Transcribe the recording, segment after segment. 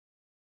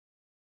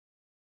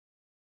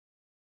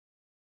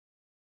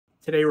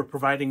Today we're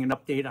providing an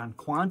update on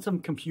Quantum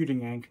Computing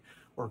Inc.,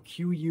 or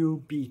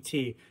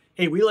QUBT.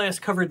 Hey, we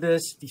last covered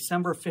this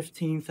December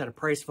 15th at a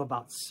price of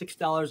about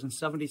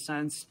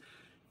 $6.70.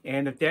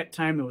 And at that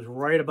time, it was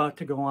right about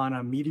to go on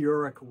a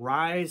meteoric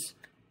rise.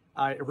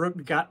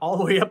 It got all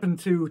the way up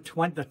into the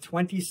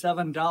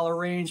 $27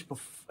 range,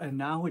 and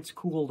now it's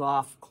cooled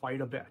off quite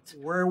a bit.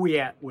 Where are we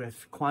at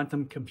with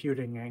Quantum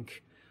Computing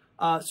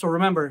Inc.? So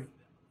remember,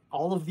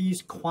 all of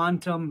these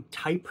quantum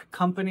type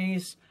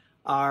companies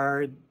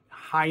are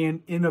high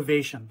in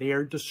innovation. They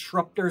are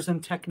disruptors in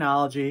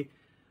technology,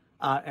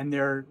 and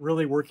they're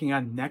really working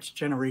on next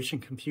generation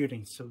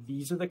computing. So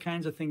these are the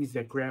kinds of things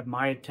that grab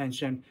my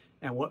attention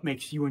and what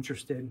makes you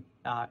interested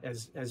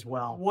as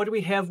well. What do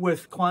we have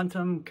with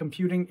Quantum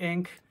Computing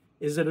Inc.?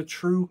 Is it a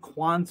true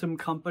quantum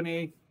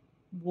company?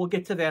 We'll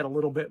get to that a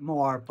little bit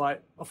more,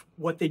 but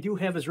what they do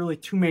have is really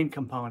two main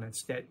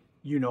components that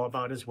you know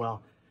about as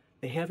well.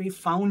 They have a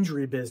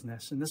foundry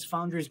business, and this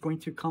foundry is going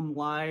to come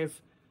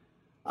live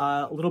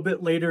a little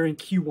bit later in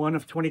Q1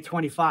 of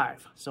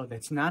 2025. So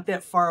that's not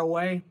that far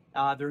away.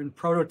 They're in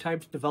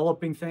prototypes,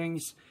 developing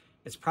things.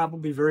 It's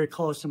probably very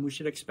close, and we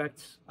should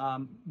expect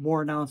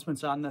more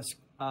announcements on this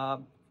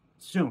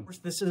soon.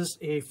 This is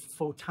a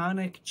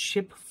photonic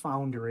chip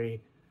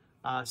foundry.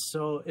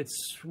 So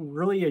it's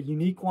really a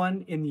unique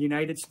one in the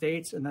United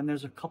States, and then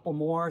there's a few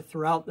more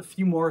throughout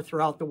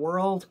the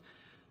world.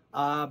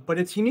 But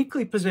it's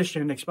uniquely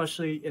positioned,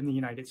 especially in the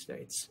United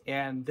States.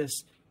 And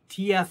this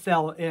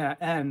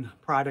TFLN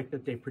product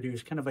that they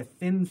produce, kind of a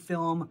thin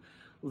film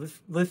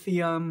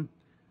lithium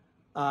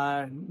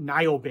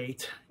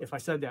niobate, if I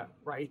said that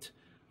right.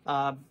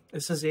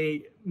 This is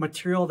a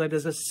material that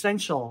is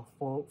essential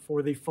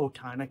for the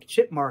photonic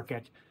chip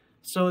market.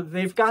 So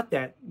they've got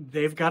that.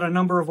 They've got a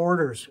number of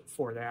orders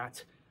for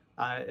that.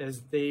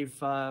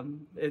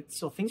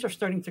 So things are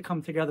starting to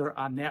come together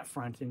on that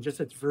front, and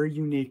it's very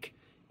unique.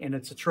 And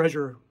it's a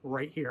treasure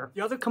right here. The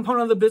other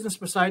component of the business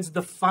besides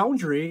the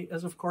foundry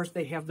is, of course,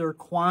 they have their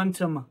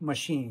quantum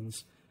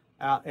machines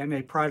and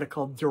a product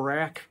called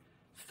Dirac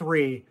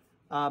 3,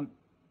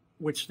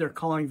 which they're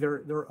calling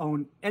their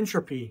own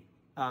entropy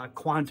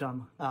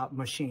quantum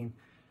machine.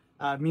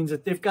 It means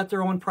that they've got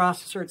their own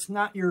processor. It's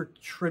not your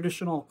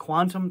traditional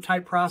quantum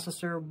type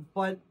processor,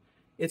 but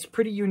it's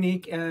pretty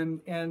unique,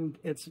 and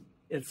it's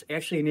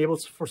actually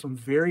enables for some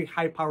very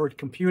high-powered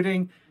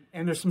computing.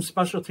 And there's some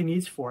specialty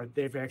needs for it.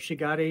 They've actually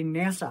got a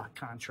NASA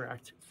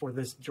contract for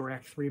this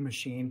Dirac 3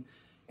 machine,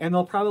 and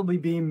there'll probably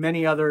be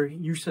many other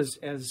uses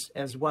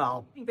as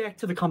well. Back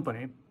to the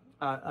company,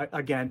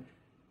 again,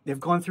 they've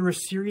gone through a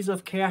series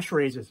of cash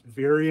raises,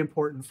 very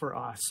important for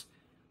us.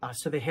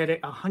 So they had a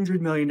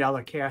 $100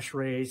 million cash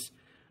raise.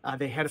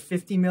 They had a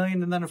 $50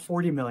 million and then a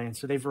 $40 million.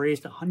 So they've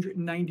raised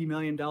 $190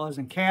 million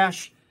in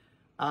cash.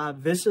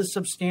 This is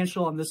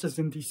substantial, and this is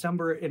in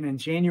December and in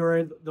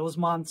January, those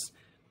months.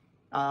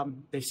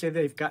 They say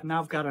they've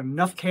now got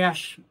enough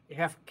cash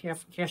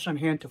on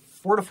hand to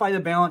fortify the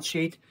balance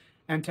sheet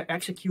and to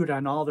execute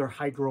on all their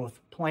high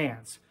growth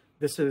plans.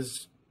 This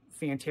is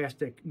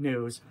fantastic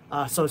news.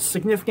 So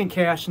significant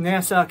cash,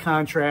 NASA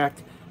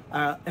contract,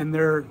 and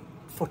their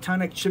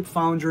photonic chip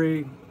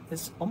foundry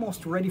is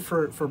almost ready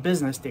for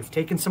business. They've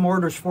taken some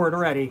orders for it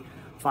already,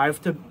 five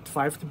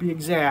to be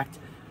exact.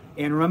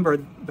 And remember,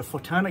 the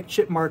photonic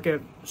chip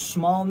market,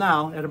 small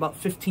now at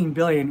about $15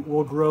 billion,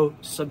 will grow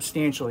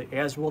substantially,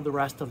 as will the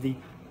rest of the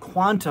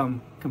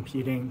quantum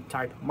computing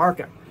type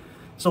market.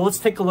 So let's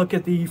take a look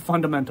at the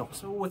fundamentals.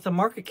 So with a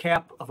market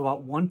cap of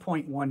about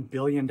 $1.1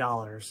 billion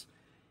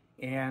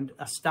and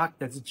a stock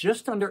that's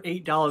just under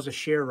 $8 a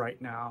share right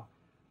now,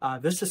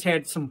 this has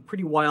had some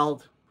pretty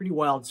wild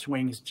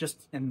swings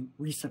just in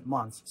recent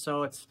months.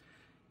 So it's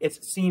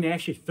seen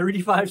actually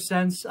 35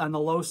 cents on the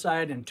low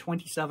side and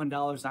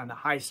 $27 on the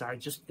high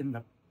side just in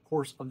the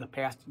course of the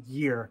past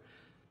year.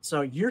 So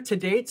year to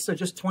date, so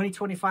just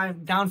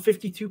 2025, down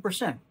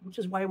 52%, which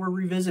is why we're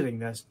revisiting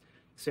this.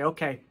 Say,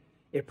 okay,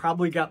 it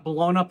probably got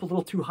blown up a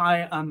little too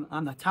high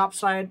on the top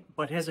side,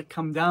 but has it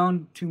come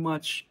down too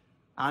much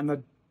on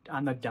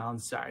the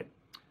downside?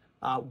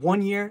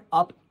 1 year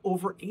up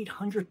over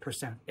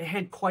 800%. It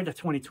had quite a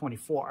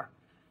 2024.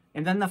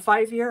 And then the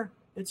 5 year,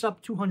 it's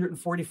up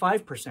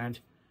 245%.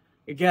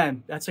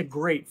 Again, that's a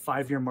great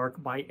 5-year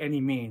mark by any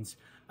means.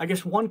 I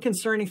guess one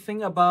concerning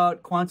thing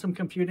about quantum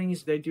computing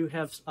is they do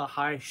have a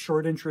high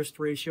short interest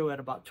ratio at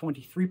about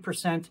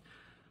 23%,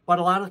 but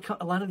a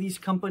lot of these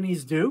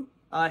companies do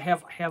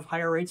have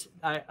higher rates.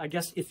 I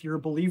guess if you're a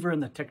believer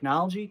in the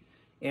technology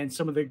and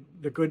some of the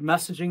good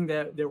messaging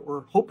that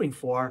we're hoping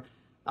for,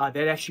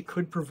 that actually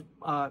could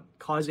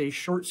cause a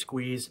short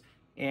squeeze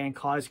and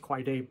cause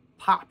quite a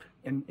pop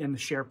in the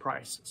share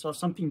price. So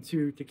something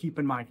to keep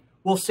in mind.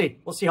 We'll see.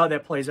 We'll see how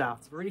that plays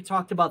out. We've already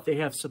talked about they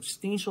have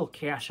substantial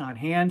cash on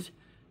hand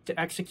to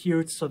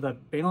execute, so the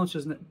balance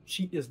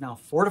sheet is now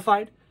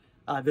fortified.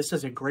 This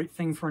is a great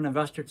thing for an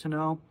investor to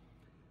know.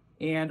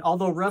 And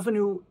although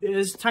revenue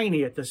is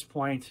tiny at this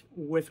point,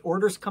 with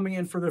orders coming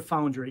in for their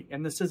foundry,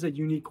 and this is a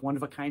unique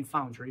one-of-a-kind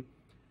foundry,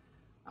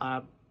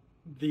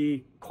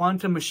 the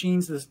quantum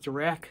machines, this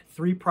Dirac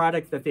 3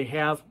 product that they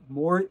have,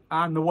 more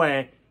on the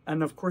way.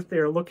 And of course, they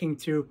are looking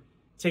to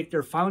take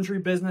their Foundry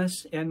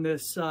business and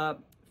this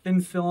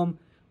thin film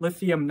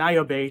lithium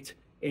niobate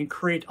and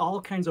create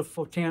all kinds of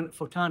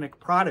photonic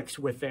products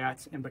with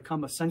that and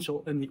become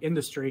essential in the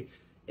industry,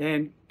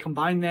 and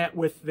combine that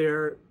with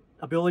their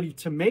ability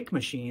to make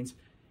machines,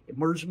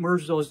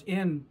 merge those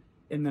in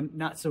the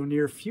not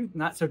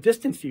so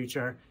distant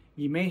future.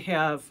 You may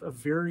have a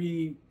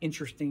very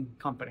interesting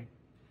company.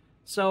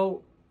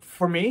 So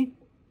for me,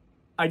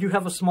 I do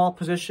have a small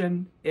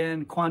position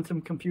in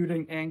Quantum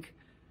Computing Inc.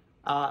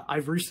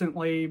 I've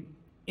recently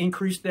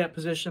increased that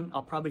position.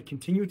 I'll probably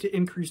continue to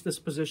increase this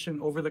position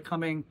over the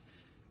coming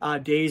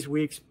days,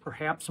 weeks,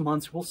 perhaps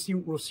months. We'll see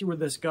where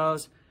this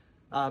goes.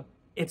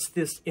 It's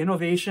this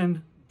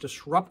innovation,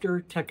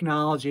 disruptor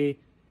technology,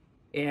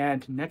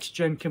 and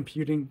next-gen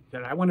computing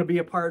that I want to be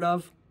a part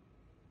of,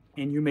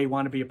 and you may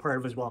want to be a part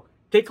of as well.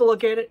 Take a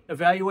look at it,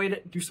 evaluate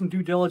it, do some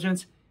due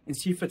diligence, and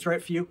see if it's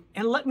right for you.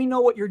 And let me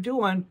know what you're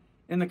doing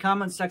in the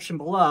comments section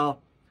below,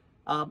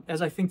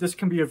 as I think this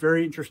can be a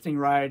very interesting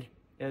ride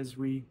as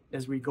we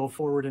go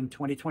forward in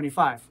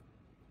 2025.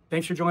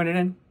 Thanks for joining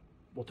in.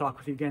 We'll talk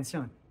with you again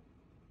soon.